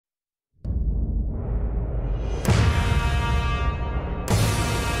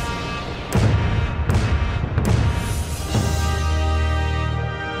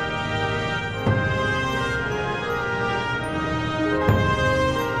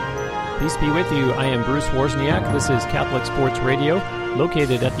Peace be with you. I am Bruce Wozniak. This is Catholic Sports Radio,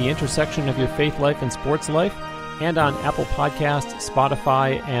 located at the intersection of your faith life and sports life, and on Apple Podcasts,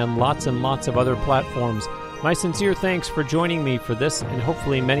 Spotify, and lots of other platforms. My sincere thanks for joining me for this and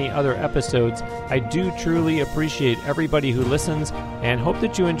hopefully many other episodes. I do truly appreciate everybody who listens and hope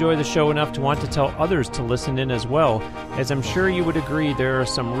that you enjoy the show enough to want to tell others to listen in as well. As I'm sure you would agree, there are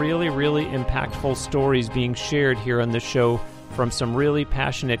some really impactful stories being shared here on this show from some really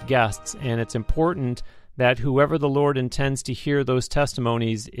passionate guests, and it's important that whoever the Lord intends to hear those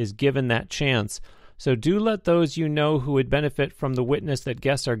testimonies is given that chance. So do let those you know who would benefit from the witness that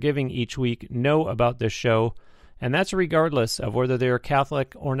guests are giving each week know about this show, and that's regardless of whether they are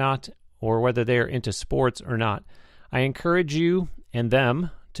Catholic or not, or whether they are into sports or not. I encourage you and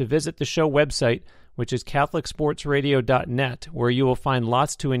them to visit the show website, which is catholicsportsradio.net, where you will find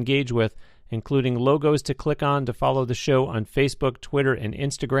lots to engage with, including logos to click on to follow the show on Facebook, Twitter, and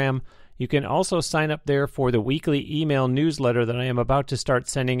Instagram. You can also sign up there for the weekly email newsletter that I am about to start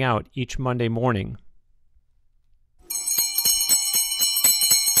sending out each Monday morning.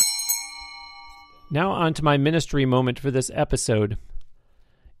 Now on to my ministry moment for this episode.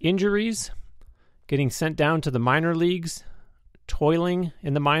 Injuries, getting sent down to the minor leagues, toiling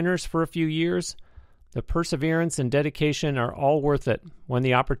in the minors for a few years, the perseverance and dedication are all worth it when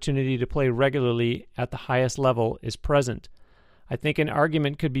the opportunity to play regularly at the highest level is present. I think an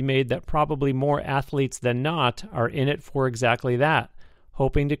argument could be made that probably more athletes than not are in it for exactly that,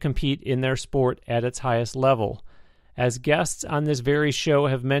 hoping to compete in their sport at its highest level. As guests on this very show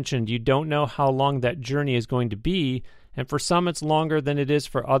have mentioned, you don't know how long that journey is going to be, and for some it's longer than it is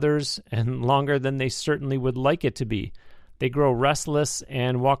for others, and longer than they certainly would like it to be. They grow restless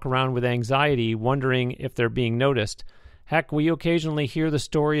and walk around with anxiety, wondering if they're being noticed. Heck, we occasionally hear the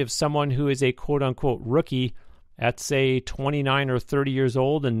story of someone who is a quote-unquote rookie at, say, 29 or 30 years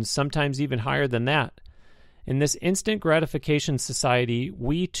old, and sometimes even higher than that. In this instant gratification society,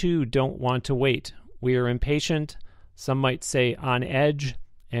 we too don't want to wait. We are impatient, some might say on edge,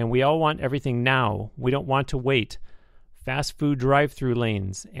 and we all want everything now. We don't want to wait. Fast food drive-through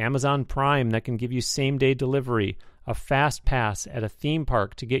lanes, Amazon Prime that can give you same-day delivery, a fast pass at a theme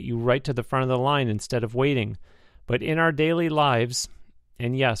park to get you right to the front of the line instead of waiting. But in our daily lives,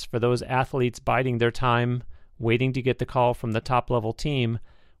 and yes, for those athletes biding their time, waiting to get the call from the top-level team,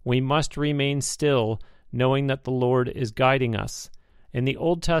 we must remain still, knowing that the Lord is guiding us. In the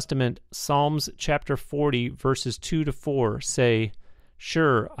Old Testament, Psalms chapter 40, verses 2-4 say,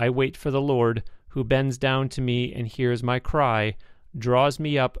 "Sure, I wait for the Lord, who bends down to me and hears my cry, draws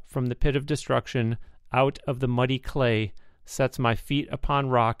me up from the pit of destruction, out of the muddy clay, sets my feet upon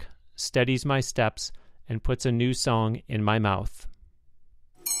rock, steadies my steps, and puts a new song in my mouth."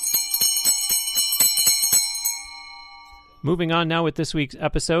 Moving on now with this week's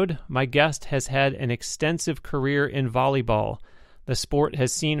episode, my guest has had an extensive career in volleyball. The sport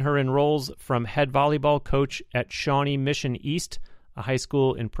has seen her in roles from head volleyball coach at Shawnee Mission East, a high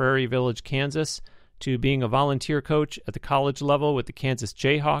school in Prairie Village, Kansas, to being a volunteer coach at the college level with the Kansas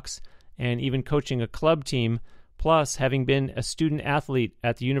Jayhawks, and even coaching a club team, plus having been a student athlete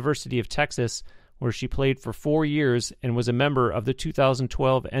at the University of Texas, where she played for 4 years and was a member of the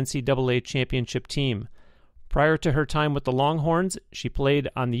 2012 NCAA Championship team. Prior to her time with the Longhorns, she played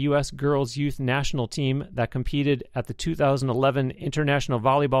on the U.S. Girls Youth National Team that competed at the 2011 International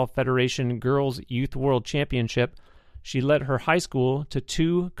Volleyball Federation Girls Youth World Championship. She led her high school to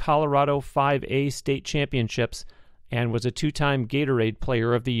 2 Colorado 5A state championships and was a 2-time Gatorade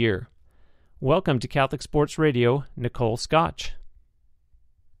Player of the Year. Welcome to Catholic Sports Radio, Nicole Skoch.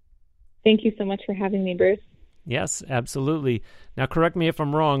 Thank you so much for having me, Bruce. Yes, absolutely. Now, correct me if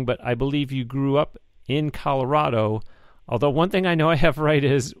I'm wrong, but I believe you grew up in Colorado, although one thing I know I have right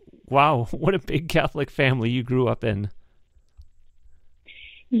is, wow, what a big Catholic family you grew up in.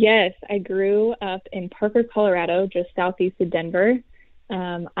 Yes, I grew up in Parker, Colorado, just southeast of Denver.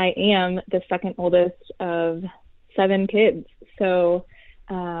 I am the second oldest of 7 kids. So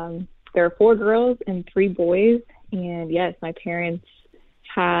there are 4 girls and 3 boys. And yes, my parents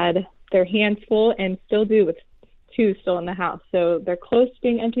had their hands full and still do with 2 still in the house. So they're close to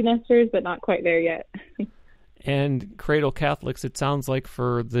being empty nesters, but not quite there yet. And Cradle Catholics, it sounds like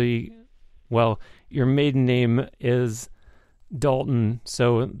your maiden name is Dalton.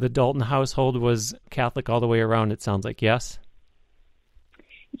 So the Dalton household was Catholic all the way around, it sounds like, yes?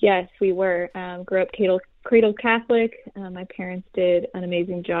 Yes, we were. Grew up Cradle Catholic. My parents did an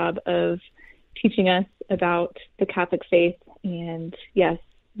amazing job of teaching us about the Catholic faith. And yes,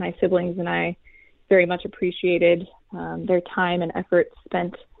 my siblings and I very much appreciated their time and effort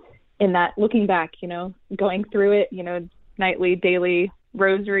spent in that, looking back, going through it, nightly, daily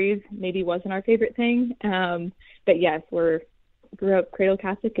rosaries maybe wasn't our favorite thing. But yes, grew up cradle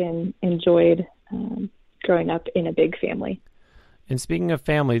Catholic and enjoyed growing up in a big family. And speaking of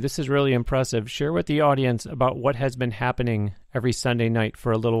family, this is really impressive. Share with the audience about what has been happening every Sunday night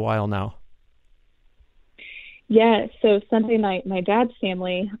for a little while now. Yeah, so Sunday night, my dad's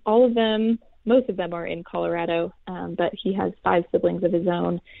family, most of them are in Colorado, but he has 5 siblings of his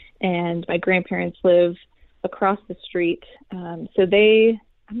own, and my grandparents live across the street. I'm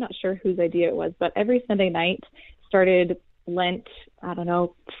not sure whose idea it was, but every Sunday night started Lent,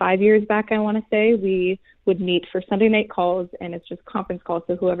 5 years back, I want to say, we would meet for Sunday night calls, and it's just conference calls,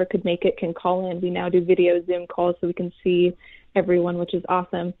 so whoever could make it can call in. We now do video Zoom calls so we can see everyone, which is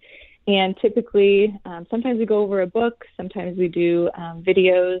awesome. And typically, sometimes we go over a book, sometimes we do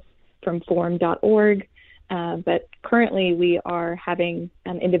videos from forum.org, but currently we are having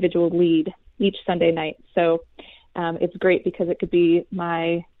an individual lead each Sunday night. So it's great because it could be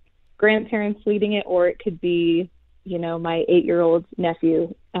my grandparents leading it, or it could be my 8-year-old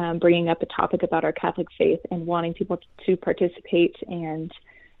nephew bringing up a topic about our Catholic faith and wanting people to participate, and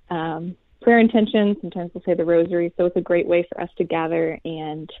prayer intentions. Sometimes we'll say the rosary. So it's a great way for us to gather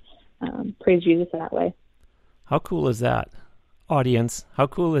and praise Jesus in that way. How cool is that, audience? How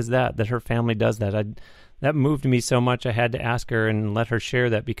cool is that her family does that? That moved me so much I had to ask her and let her share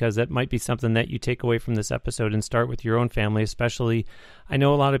that, because that might be something that you take away from this episode and start with your own family. Especially, I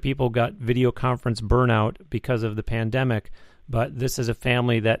know a lot of people got video conference burnout because of the pandemic, but this is a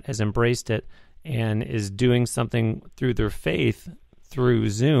family that has embraced it and is doing something through their faith through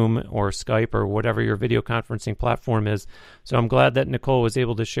Zoom or Skype or whatever your video conferencing platform is. So I'm glad that Nicole was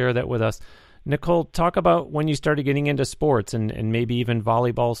able to share that with us. Nicole, talk about when you started getting into sports and maybe even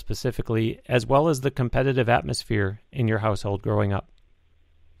volleyball specifically, as well as the competitive atmosphere in your household growing up.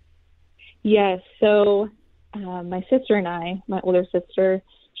 Yes. So my sister and I, my older sister,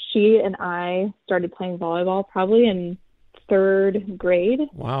 she and I started playing volleyball probably in 3rd grade.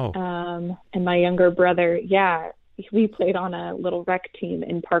 Wow. And my younger brother, we played on a little rec team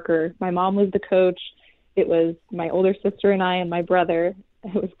in Parker. My mom was the coach. It was my older sister and I and my brother.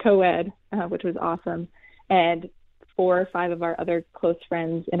 It was co-ed, which was awesome. And 4 or 5 of our other close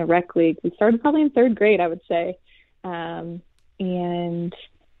friends in a rec league. We started probably in 3rd grade, I would say. And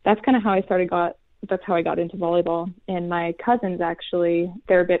that's kind of how that's how I got into volleyball. And my cousins, actually,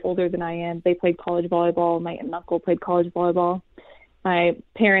 they're a bit older than I am. They played college volleyball. My aunt and uncle played college volleyball. My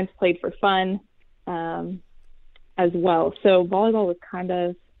parents played for fun as well. So volleyball was kind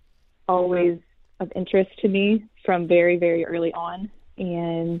of always of interest to me from very, very early on.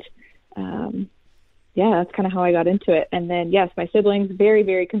 And that's kind of how I got into it. And then, yes, my siblings, very,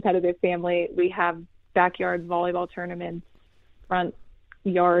 very competitive family. We have backyard volleyball tournaments, front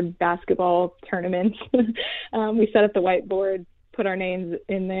yard basketball tournaments. We set up the whiteboard, put our names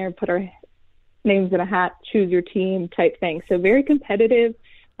in there, put our names in a hat, choose your team type thing. So very competitive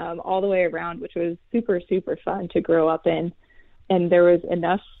all the way around, which was super, super fun to grow up in. And there was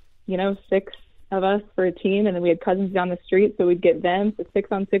enough, 6 of us for a team, and then we had cousins down the street, so we'd get them. So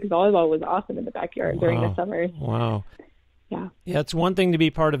 6-on-6 volleyball was awesome in the backyard during the summers. Wow. Yeah, it's one thing to be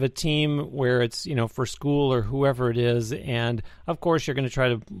part of a team where it's, for school or whoever it is, and of course you're going to try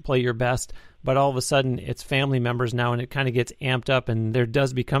to play your best, but all of a sudden it's family members now, and it kind of gets amped up, and there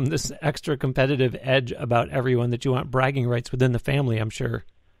does become this extra competitive edge about everyone that you want bragging rights within the family, I'm sure.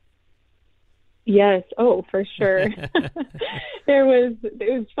 Yes. Oh, for sure. It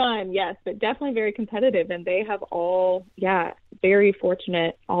was fun. Yes, but definitely very competitive. And they have all, very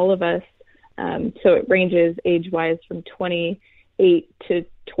fortunate, all of us. So it ranges age-wise from 28 to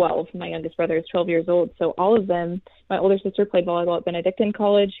 12. My youngest brother is 12 years old. So all of them, my older sister played volleyball at Benedictine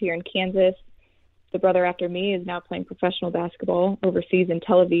College here in Kansas. The brother after me is now playing professional basketball overseas in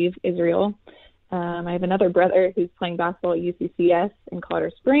Tel Aviv, Israel. I have another brother who's playing basketball at UCCS in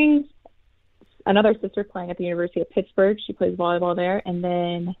Colorado Springs. Another sister playing at the University of Pittsburgh. She plays volleyball there. And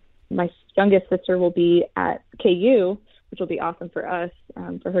then my youngest sister will be at KU, which will be awesome for us,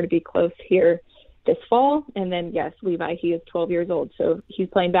 for her to be close here this fall. And then, yes, Levi, he is 12 years old. So he's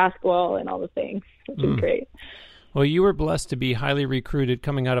playing basketball and all the things, which is great. Well, you were blessed to be highly recruited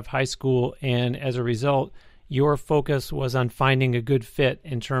coming out of high school. And as a result, your focus was on finding a good fit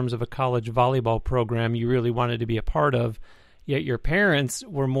in terms of a college volleyball program you really wanted to be a part of. Yet your parents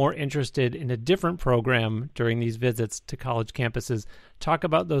were more interested in a different program during these visits to college campuses. Talk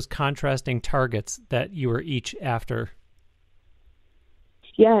about those contrasting targets that you were each after.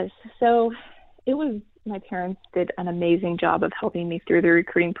 Yes. So my parents did an amazing job of helping me through the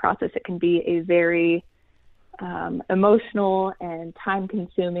recruiting process. It can be a very emotional and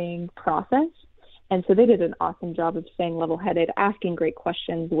time-consuming process. And so they did an awesome job of staying level-headed, asking great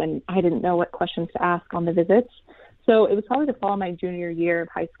questions when I didn't know what questions to ask on the visits. So it was probably the fall of my junior year of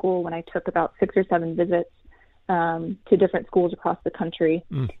high school when I took about 6 or 7 visits to different schools across the country.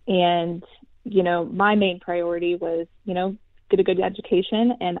 And, you know, my main priority was, you know, get a good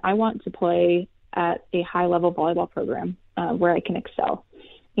education, and I want to play at a high-level volleyball program where I can excel.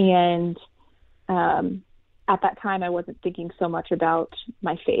 And at that time, I wasn't thinking so much about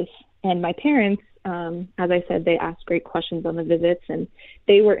my faith. And my parents, as I said, they asked great questions on the visits, and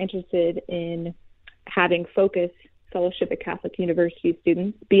they were interested in having Focus Fellowship at Catholic University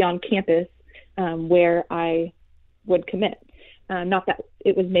students be on campus where I would commit. Not that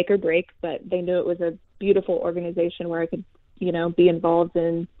it was make or break, but they knew it was a beautiful organization where I could, you know, be involved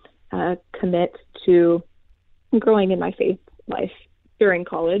and commit to growing in my faith life during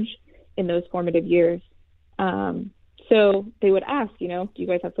college in those formative years. So they would ask, you know, do you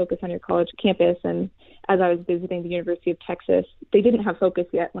guys have Focus on your college campus? And as I was visiting the University of Texas, they didn't have Focus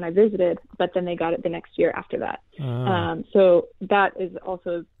yet when I visited, but then they got it the next year after that. So that is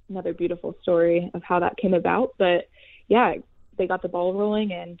also another beautiful story of how that came about. But yeah, they got the ball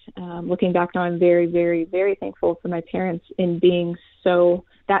rolling, and looking back now, I'm very, very, very thankful for my parents in being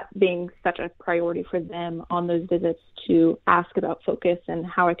such a priority for them on those visits to ask about Focus and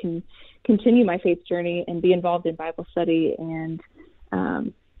how I can continue my faith journey and be involved in Bible study and,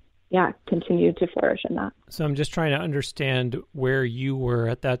 continue to flourish in that. So I'm just trying to understand where you were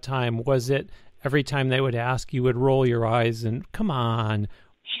at that time. Was it every time they would ask, you would roll your eyes and come on?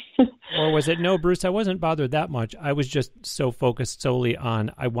 Or was it, no, Bruce, I wasn't bothered that much. I was just so focused solely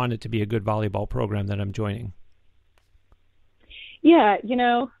on I want it to be a good volleyball program that I'm joining? Yeah, you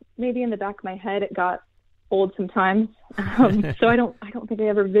know, maybe in the back of my head it got old sometimes. So I don't think I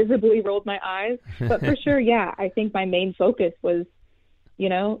ever visibly rolled my eyes. But for sure, yeah, I think my main focus was, you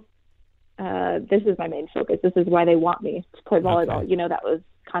know, this is my main focus. This is why they want me to play volleyball. Okay. You know, that was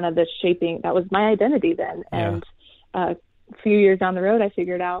kind of the shaping. That was my identity then. Yeah. And a few years down the road, I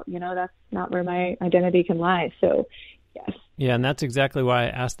figured out, you know, that's not where my identity can lie. So, yes. Yeah, and that's exactly why I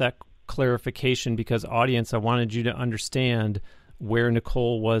asked that clarification, because audience, I wanted you to understand where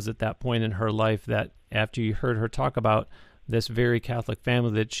Nicole was at that point in her life, that after you heard her talk about this very Catholic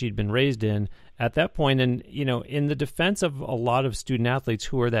family that she'd been raised in at that point. And, you know, in the defense of a lot of student athletes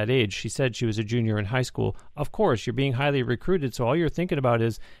who are that age, she said she was a junior in high school. Of course, you're being highly recruited. So all you're thinking about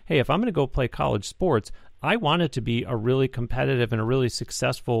is, hey, if I'm going to go play college sports, I want it to be a really competitive and a really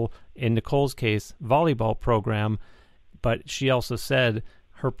successful, in Nicole's case, volleyball program. But she also said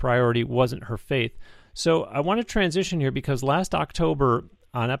her priority wasn't her faith. So I want to transition here because last October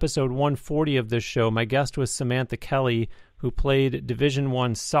on episode 140 of this show, my guest was Samantha Kelly, who played Division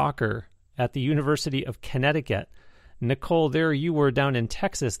I soccer at the University of Connecticut. Nicole, there you were down in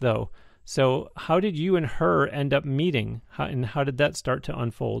Texas, though. So how did you and her end up meeting, and how did that start to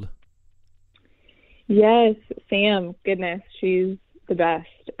unfold? Yes, Sam, goodness, she's the best.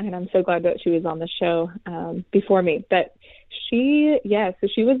 And I'm so glad that she was on the show before me. But she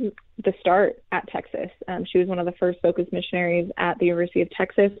was the start at Texas. She was one of the first Focus missionaries at the University of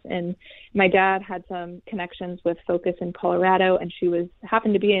Texas. And my dad had some connections with Focus in Colorado, and she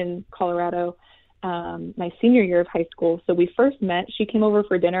happened to be in Colorado my senior year of high school. So we first met. She came over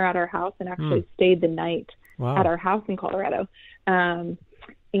for dinner at our house and actually stayed the night at our house in Colorado. And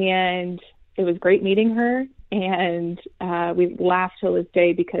it was great meeting her. And we laughed till this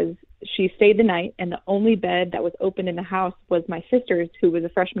day because she stayed the night, and the only bed that was open in the house was my sister's, who was a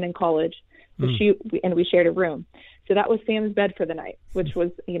freshman in college. So we shared a room. So that was Sam's bed for the night, which was,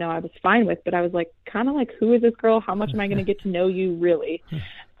 you know, I was fine with, but I was like, kind of like, who is this girl? How much am I going to get to know you really?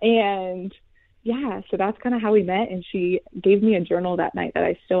 And yeah, so that's kind of how we met. And she gave me a journal that night that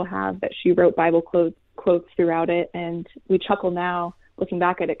I still have, that she wrote Bible quotes throughout it. And we chuckle now looking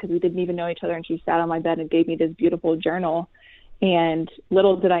back at it because we didn't even know each other. And she sat on my bed and gave me this beautiful journal. And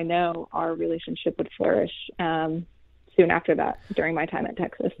little did I know our relationship would flourish soon after that, during my time at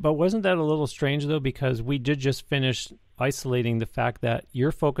Texas. But wasn't that a little strange, though, because we did just finish isolating the fact that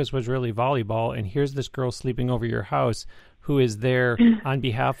your focus was really volleyball, and here's this girl sleeping over your house who is there on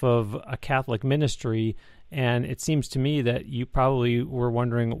behalf of a Catholic ministry, and it seems to me that you probably were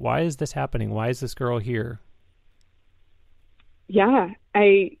wondering, why is this happening? Why is this girl here? Yeah,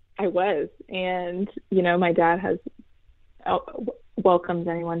 I was. And, you know, my dad has welcomes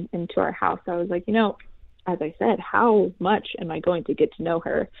anyone into our house. So I was like, you know, as I said, how much am I going to get to know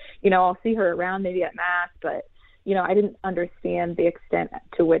her? You know, I'll see her around maybe at Mass, but, you know, I didn't understand the extent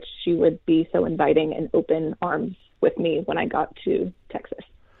to which she would be so inviting and open arms with me when I got to Texas.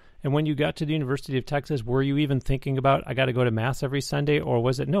 And when you got to the University of Texas, were you even thinking about, I got to go to Mass every Sunday? Or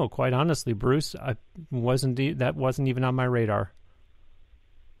was it, no, quite honestly, Bruce, that wasn't even on my radar?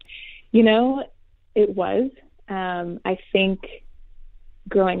 It was. I think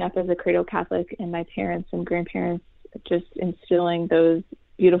growing up as a cradle Catholic and my parents and grandparents just instilling those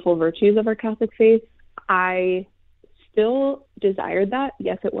beautiful virtues of our Catholic faith, I still desired that.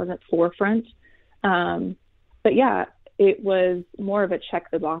 Yes, it wasn't forefront. But yeah, it was more of a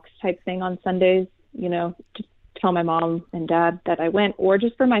check the box type thing on Sundays, to tell my mom and dad that I went, or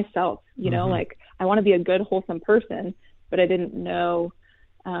just for myself, like I want to be a good, wholesome person, but I didn't know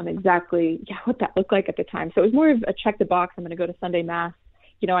exactly what that looked like at the time. So it was more of a check the box. I'm going to go to Sunday Mass.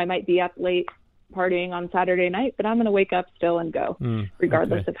 I might be up late partying on Saturday night, but I'm going to wake up still and go,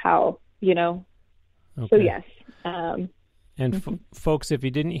 regardless of how, Okay. So yes. And folks, if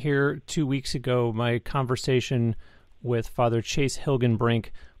you didn't hear 2 weeks ago, my conversation with Father Chase Hilgenbrink,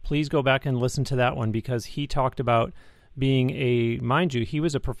 please go back and listen to that one, because he talked about being mind you, he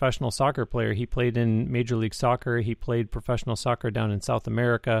was a professional soccer player. He played in Major League Soccer. He played professional soccer down in South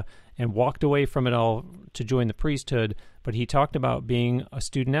America and walked away from it all to join the priesthood. But he talked about being a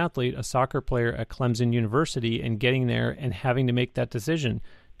student athlete, a soccer player at Clemson University, and getting there and having to make that decision.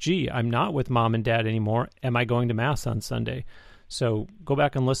 Gee, I'm not with mom and dad anymore. Am I going to Mass on Sunday? So go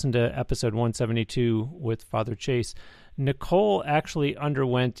back and listen to episode 172 with Father Chase. Nicole actually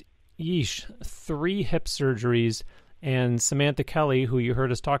underwent, 3 hip surgeries, and Samantha Kelly, who you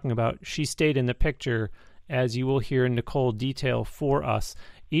heard us talking about, she stayed in the picture, as you will hear Nicole detail for us.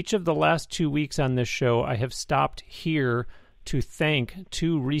 Each of the last 2 weeks on this show, I have stopped here to thank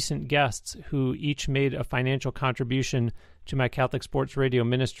 2 recent guests who each made a financial contribution to my Catholic Sports Radio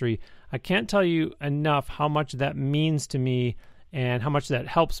ministry. I can't tell you enough how much that means to me and how much that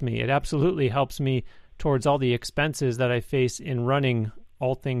helps me. It absolutely helps me towards all the expenses that I face in running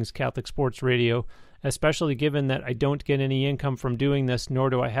all things Catholic Sports Radio, especially given that I don't get any income from doing this,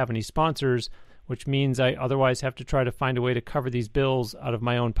 nor do I have any sponsors, which means I otherwise have to try to find a way to cover these bills out of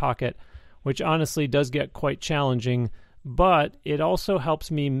my own pocket, which honestly does get quite challenging, but it also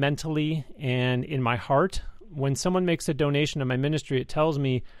helps me mentally and in my heart. When someone makes a donation to my ministry, it tells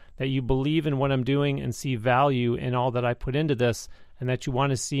me that you believe in what I'm doing and see value in all that I put into this, and that you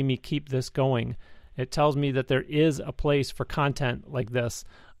want to see me keep this going. It tells me that there is a place for content like this.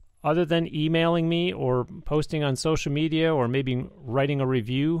 Other than emailing me or posting on social media or maybe writing a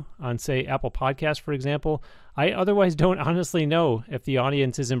review on, say, Apple Podcasts, for example, I otherwise don't honestly know if the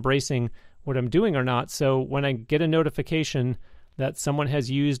audience is embracing what I'm doing or not. So when I get a notification that someone has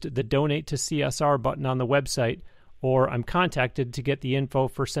used the Donate to CSR button on the website, or I'm contacted to get the info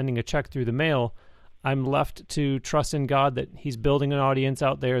for sending a check through the mail, I'm left to trust in God that He's building an audience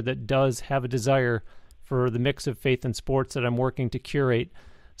out there that does have a desire for the mix of faith and sports that I'm working to curate.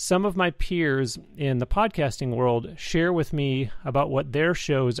 Some of my peers in the podcasting world share with me about what their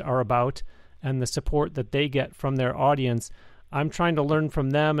shows are about and the support that they get from their audience. I'm trying to learn from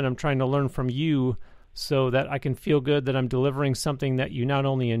them, and I'm trying to learn from you so that I can feel good that I'm delivering something that you not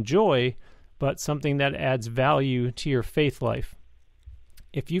only enjoy, but something that adds value to your faith life.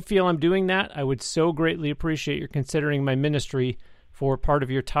 If you feel I'm doing that, I would so greatly appreciate your considering my ministry for part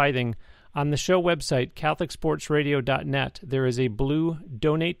of your tithing. On the show website, CatholicSportsRadio.net, there is a blue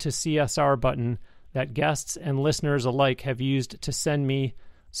Donate to CSR button that guests and listeners alike have used to send me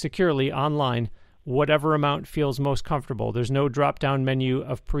securely online whatever amount feels most comfortable. There's no drop-down menu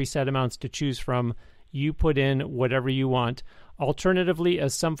of preset amounts to choose from. You put in whatever you want. Alternatively,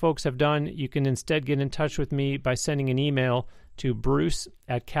 as some folks have done, you can instead get in touch with me by sending an email to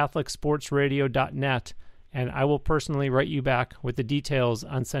bruce@CatholicSportsRadio.net, and I will personally write you back with the details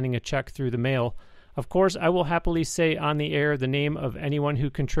on sending a check through the mail. Of course, I will happily say on the air the name of anyone who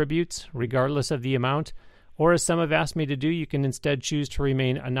contributes, regardless of the amount, or as some have asked me to do, you can instead choose to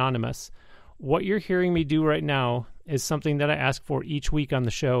remain anonymous. What you're hearing me do right now is something that I ask for each week on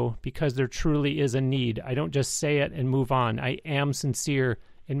the show because there truly is a need. I don't just say it and move on. I am sincere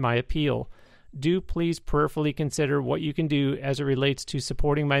in my appeal. Do please prayerfully consider what you can do as it relates to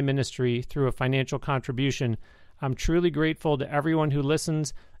supporting my ministry through a financial contribution. I'm truly grateful to everyone who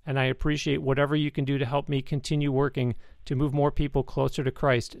listens, and I appreciate whatever you can do to help me continue working to move more people closer to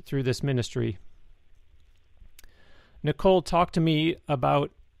Christ through this ministry. Nicole, talk to me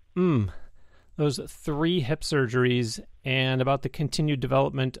about those 3 hip surgeries and about the continued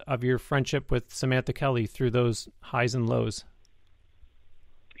development of your friendship with Samantha Kelly through those highs and lows.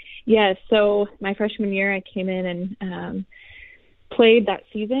 Yeah, so my freshman year, I came in and played that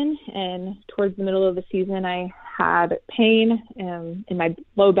season, and towards the middle of the season, I had pain in my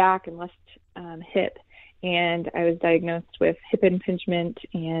low back and left hip, and I was diagnosed with hip impingement,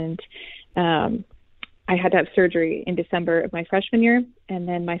 and I had to have surgery in December of my freshman year. And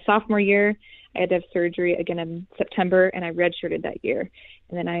then my sophomore year, I had to have surgery again in September, and I redshirted that year.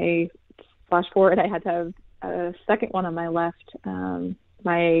 And then I flash forward, I had to have a second one on my left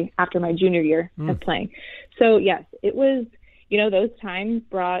after my junior year of playing. So yes, it was, those times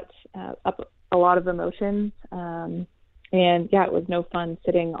brought up a lot of emotions. And yeah, it was no fun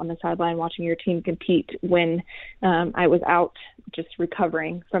sitting on the sideline watching your team compete when I was out just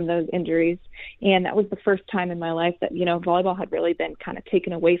recovering from those injuries. And that was the first time in my life that, volleyball had really been kind of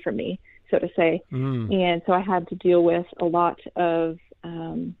taken away from me, so to say. And so I had to deal with a lot of,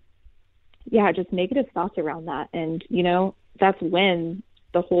 just negative thoughts around that. And, that's when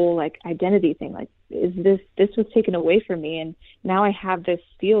the whole identity thing, this was taken away from me. And now I have this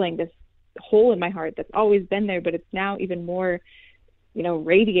feeling, this hole in my heart that's always been there, but it's now even more,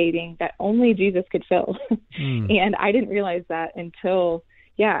 radiating, that only Jesus could fill. And I didn't realize that until,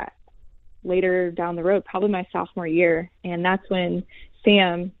 later down the road, probably my sophomore year. And that's when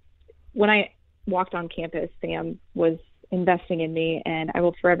when I walked on campus, Sam was investing in me, and I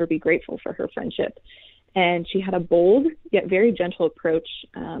will forever be grateful for her friendship. And she had a bold yet very gentle approach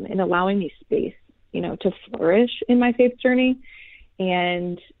in allowing me space, to flourish in my faith journey.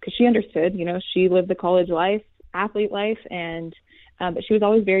 And because she understood, she lived the college life, athlete life, and but she was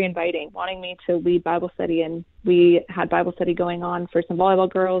always very inviting, wanting me to lead Bible study. And we had Bible study going on for some volleyball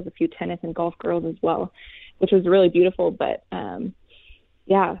girls, a few tennis and golf girls as well, which was really beautiful. But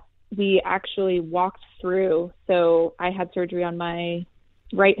we actually walked through. So I had surgery on my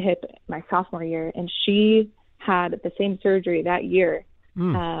right hip my sophomore year, and she had the same surgery that year.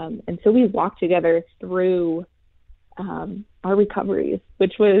 And so we walked together through our recoveries,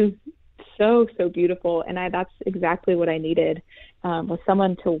 which was so beautiful. And that's exactly what I needed, was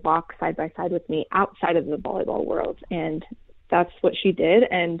someone to walk side by side with me outside of the volleyball world. And that's what she did,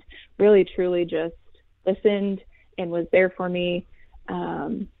 and really truly just listened and was there for me.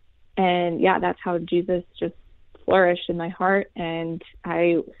 That's how Jesus just flourished in my heart. And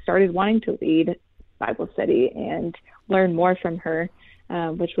I started wanting to lead Bible study and learn more from her,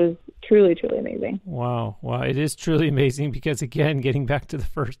 which was truly, truly amazing. Wow. It is truly amazing because, again, getting back to the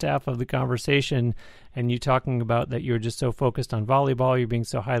first half of the conversation and you talking about that you're just so focused on volleyball, you're being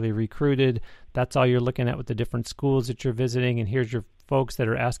so highly recruited, that's all you're looking at with the different schools that you're visiting. And here's your folks that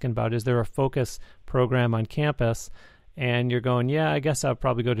are asking about, is there a focus program on campus? And you're going, I guess I'll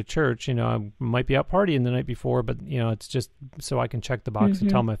probably go to church. I might be out partying the night before, but, it's just so I can check the box and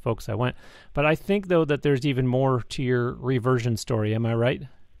tell my folks I went. But I think, though, that there's even more to your reversion story. Am I right?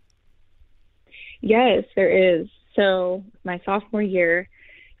 Yes, there is. So my sophomore year,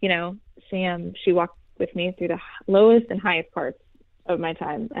 Sam, she walked with me through the lowest and highest parts of my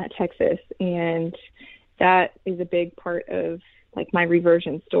time at Texas. And that is a big part of my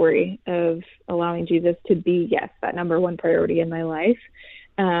reversion story of allowing Jesus to be, that number one priority in my life.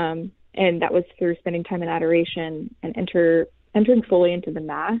 And that was through spending time in adoration and entering fully into the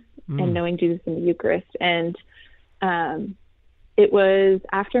Mass and knowing Jesus in the Eucharist. And it was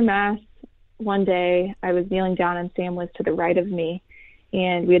after Mass one day, I was kneeling down and Sam was to the right of me,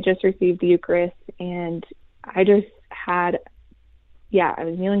 and we had just received the Eucharist, and I just had, I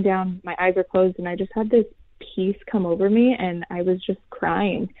was kneeling down, my eyes were closed, and I just had this peace come over me, and I was just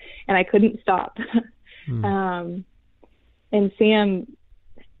crying and I couldn't stop. And Sam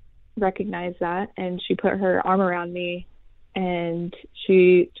recognized that, and she put her arm around me, and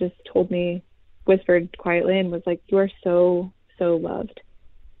she just told me, whispered quietly, and was like, "You are so loved."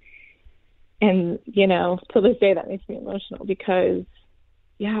 And to this day that makes me emotional, because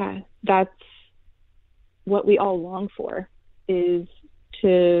that's what we all long for, is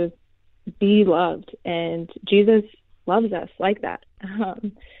to be loved, and Jesus loves us like that.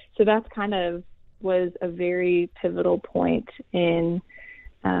 So that's kind of was a very pivotal point in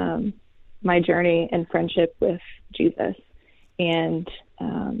my journey and friendship with Jesus. And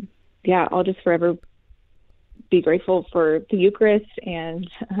I'll just forever be grateful for the Eucharist and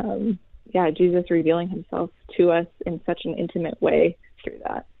Jesus revealing himself to us in such an intimate way through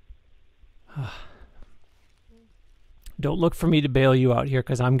that. Don't look for me to bail you out here,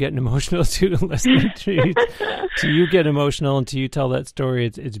 because I'm getting emotional too, listening to you get emotional and to you tell that story.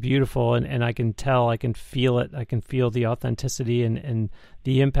 It's beautiful, and I can tell, I can feel it. I can feel the authenticity and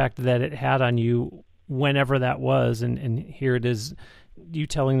the impact that it had on you whenever that was. And here it is, you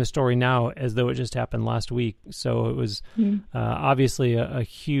telling the story now as though it just happened last week. So it was obviously a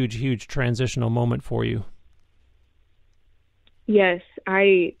huge, huge transitional moment for you. Yes,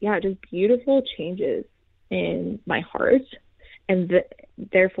 just beautiful changes in my heart. And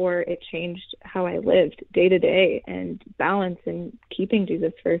therefore it changed how I lived day to day, and balance and keeping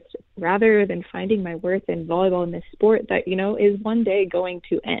Jesus first rather than finding my worth in volleyball in this sport that, is one day going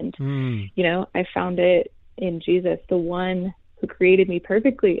to end. I found it in Jesus, the one who created me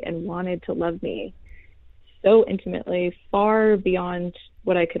perfectly and wanted to love me so intimately, far beyond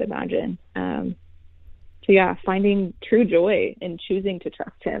what I could imagine. Finding true joy and choosing to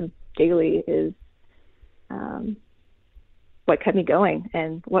trust him daily is what kept me going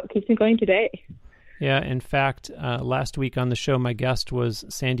and what keeps me going today. Yeah, in fact, last week on the show, my guest was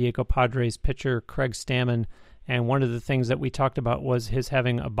San Diego Padres pitcher Craig Stammen, and one of the things that we talked about was his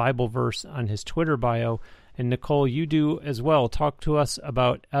having a Bible verse on his Twitter bio. And Nicole, you do as well. Talk to us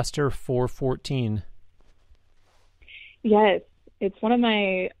about Esther 4:14. Yes, it's one of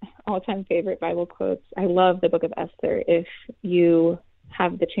my all-time favorite Bible quotes. I love the book of Esther. If you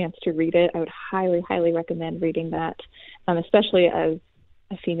have the chance to read it, I would highly, highly recommend reading that, especially as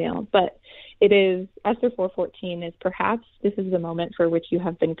a female. But it is, Esther 4:14 is perhaps this is the moment for which you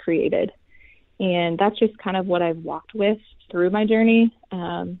have been created. And that's just kind of what I've walked with through my journey,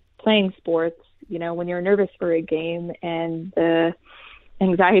 playing sports. When you're nervous for a game and the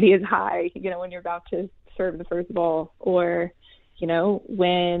anxiety is high, when you're about to serve the first ball, or,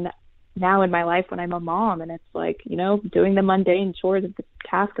 when now in my life, when I'm a mom and it's like, doing the mundane chores of the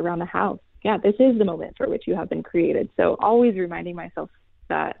task around the house. Yeah, this is the moment for which you have been created. So always reminding myself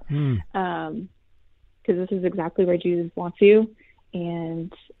that, because this is exactly where Jesus wants you.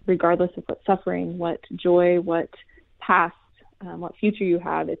 And regardless of what suffering, what joy, what past, what future you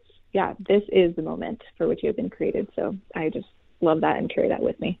have, this is the moment for which you have been created. So I just love that and carry that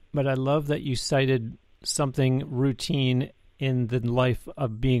with me. But I love that you cited something routine in the life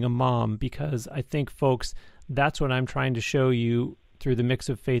of being a mom, because I think, folks, that's what I'm trying to show you through the mix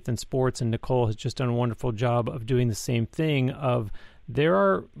of faith and sports. And Nicole has just done a wonderful job of doing the same thing. Of there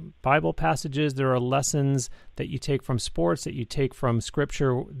are Bible passages, there are lessons that you take from sports, that you take from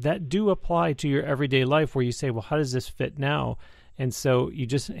Scripture that do apply to your everyday life, where you say, well, how does this fit now? And so you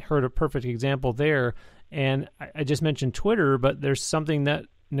just heard a perfect example there. And I just mentioned Twitter, but there's something that,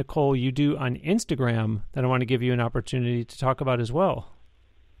 Nicole, you do on Instagram that I want to give you an opportunity to talk about as well.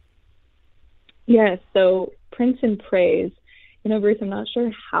 Yes, so Prince and Praise. Bruce, I'm not sure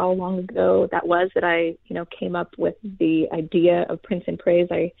how long ago that was that I, came up with the idea of Prince and Praise.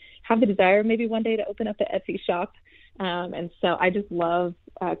 I have the desire maybe one day to open up an Etsy shop. And so I just love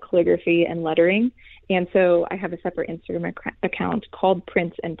calligraphy and lettering. And so I have a separate Instagram account called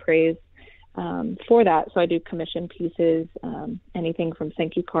Prince and Praise for that. So I do commission pieces, anything from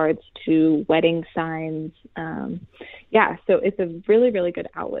thank you cards to wedding signs. So it's a really, really good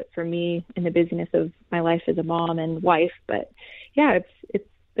outlet for me in the busyness of my life as a mom and wife. But it's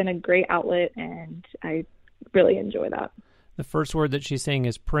been a great outlet, and I really enjoy that. The first word that she's saying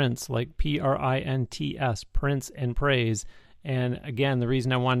is Prince, like Prints, Prince and Praise. And again, the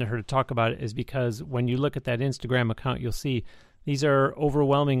reason I wanted her to talk about it is because when you look at that Instagram account, you'll see these are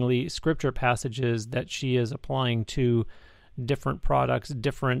overwhelmingly Scripture passages that she is applying to different products,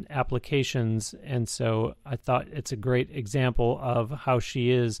 different applications. And so I thought it's a great example of how she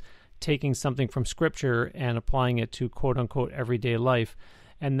is taking something from Scripture and applying it to quote-unquote everyday life.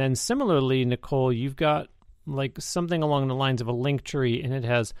 And then similarly, Nicole, you've got like something along the lines of a link tree, and it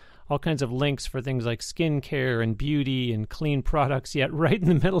has all kinds of links for things like skincare and beauty and clean products, yet right in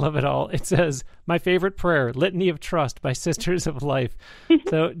the middle of it all, it says, my favorite prayer, Litany of Trust by Sisters of Life.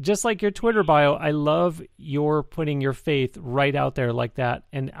 So just like your Twitter bio, I love your putting your faith right out there like that.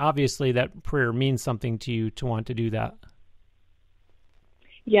 And obviously that prayer means something to you to want to do that.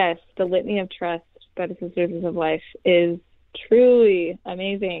 Yes, the Litany of Trust by the Sisters of Life is truly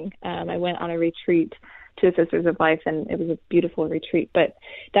amazing. I went on a retreat to the Sisters of Life, and it was a beautiful retreat. But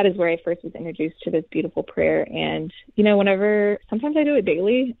that is where I first was introduced to this beautiful prayer. And, sometimes I do it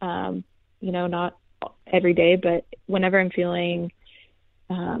daily, not every day, but whenever I'm feeling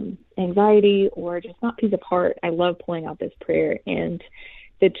anxiety or just not peace of heart, I love pulling out this prayer. And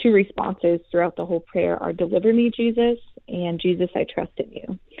the two responses throughout the whole prayer are, deliver me, Jesus, and Jesus, I trust in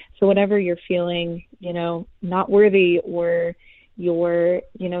you. So whenever you're feeling, not worthy, or you're,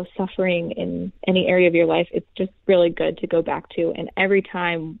 suffering in any area of your life, it's just really good to go back to. And every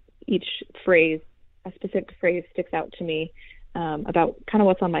time each phrase, a specific phrase sticks out to me about kind of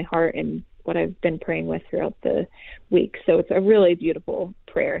what's on my heart and what I've been praying with throughout the week. So it's a really beautiful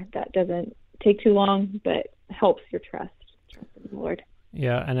prayer that doesn't take too long, but helps your trust in the Lord.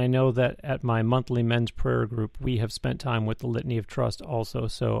 Yeah, and I know that at my monthly men's prayer group, we have spent time with the Litany of Trust also,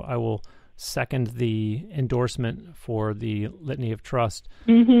 so I will second the endorsement for the Litany of Trust.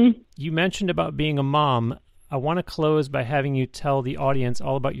 Mm-hmm. You mentioned about being a mom. I want to close by having you tell the audience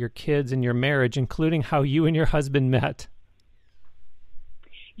all about your kids and your marriage, including how you and your husband met.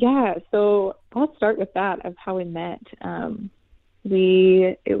 Yeah, so I'll start with that, of how we met.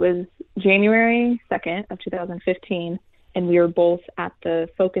 It was January 2nd of 2015, and we were both at the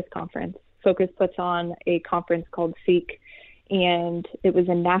Focus conference. Focus puts on a conference called Seek, and it was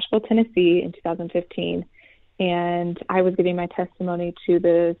in Nashville, Tennessee in 2015. And I was giving my testimony to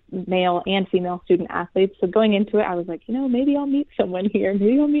the male and female student athletes. So going into it, I was like, maybe I'll meet someone here.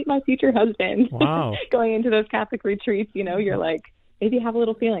 Maybe I'll meet my future husband. Wow. Going into those Catholic retreats, you're like, maybe have a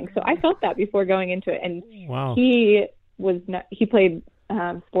little feeling. So I felt that before going into it. And wow. He played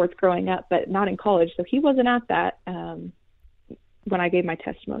sports growing up, but not in college. So he wasn't at that when I gave my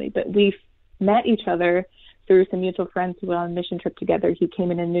testimony. But we met each other through some mutual friends who went on a mission trip together. He came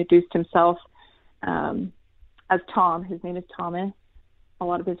in and introduced himself as Tom. His name is Thomas. A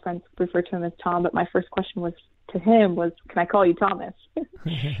lot of his friends refer to him as Tom, but my first question to him was, can I call you Thomas?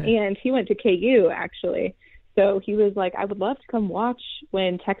 And he went to KU, actually. So he was like, I would love to come watch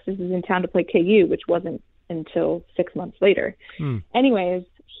when Texas is in town to play KU, which wasn't until 6 months later. Anyways,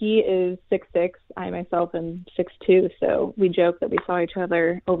 he is 6'6". I myself am 6'2", so we joke that we saw each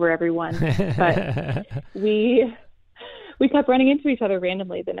other over everyone. But we kept running into each other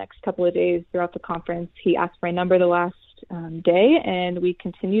randomly the next couple of days throughout the conference. He asked my number the last day, and we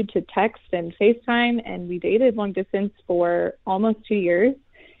continued to text and FaceTime, and we dated long distance for almost 2 years.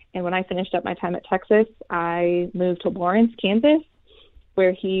 And when I finished up my time at Texas, I moved to Lawrence, Kansas,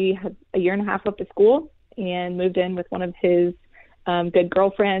 where he had a year and a half left of school, and moved in with one of his good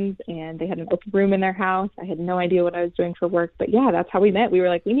girlfriends, and they had an open room in their house. I had no idea what I was doing for work, but yeah, that's how we met. We were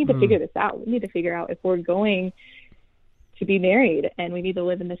like, we need to figure this out. We need to figure out if we're going to be married, and we need to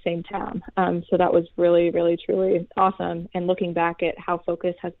live in the same town. So that was really, really, truly awesome. And looking back at how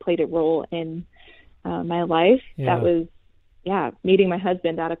Focus has played a role in my life, that was, meeting my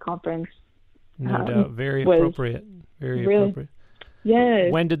husband at a conference. No doubt. Very appropriate. Very really appropriate.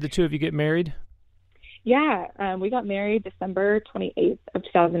 Yes. When did the two of you get married? Yeah, we got married December 28th of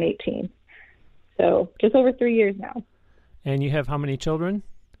 2018. So just over 3 years now. And you have how many children?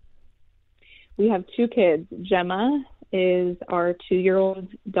 We have 2 kids. Gemma is our 2-year-old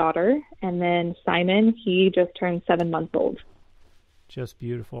daughter, and then Simon, he just turned 7 months old. Just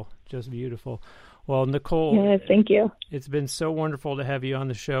beautiful. Just beautiful. Well, Nicole, yes, thank you. It's been so wonderful to have you on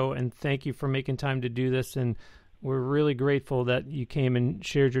the show, and thank you for making time to do this. And we're really grateful that you came and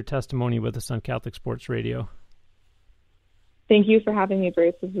shared your testimony with us on Catholic Sports Radio. Thank you for having me,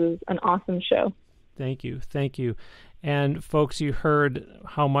 Bruce. This is an awesome show. Thank you. Thank you. And folks, you heard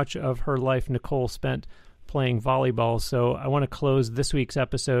how much of her life Nicole spent playing volleyball. So I want to close this week's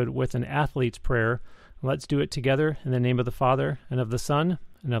episode with an athlete's prayer. Let's do it together in the name of the Father, and of the Son,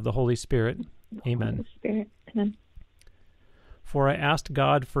 and of the Holy Spirit. Amen. Holy Spirit. Amen. For I asked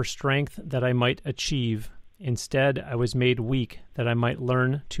God for strength that I might achieve. Instead, I was made weak that I might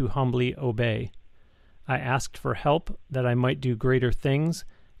learn to humbly obey. I asked for help that I might do greater things.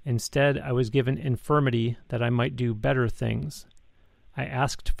 Instead, I was given infirmity that I might do better things. I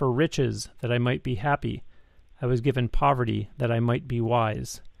asked for riches that I might be happy. I was given poverty that I might be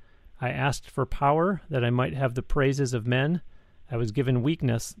wise. I asked for power that I might have the praises of men. I was given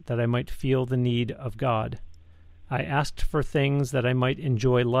weakness that I might feel the need of God. I asked for things that I might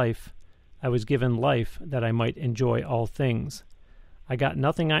enjoy life. I was given life that I might enjoy all things. I got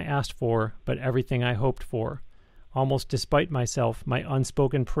nothing I asked for, but everything I hoped for. Almost despite myself, my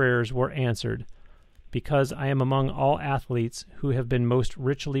unspoken prayers were answered. Because I am among all athletes who have been most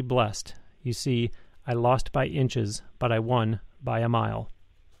richly blessed. You see, I lost by inches, but I won by a mile.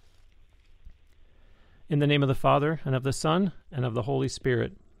 In the name of the Father, and of the Son, and of the Holy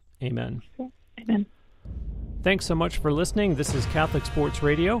Spirit. Amen. Amen. Thanks so much for listening. This is Catholic Sports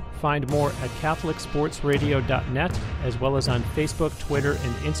Radio. Find more at catholicsportsradio.net, as well as on Facebook, Twitter,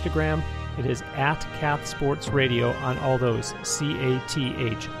 and Instagram. It is at Cath Sports Radio on all those,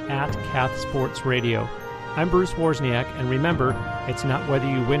 C-A-T-H, at Cath Sports Radio. I'm Bruce Wozniak, and remember, it's not whether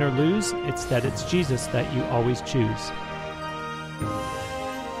you win or lose, it's that it's Jesus that you always choose.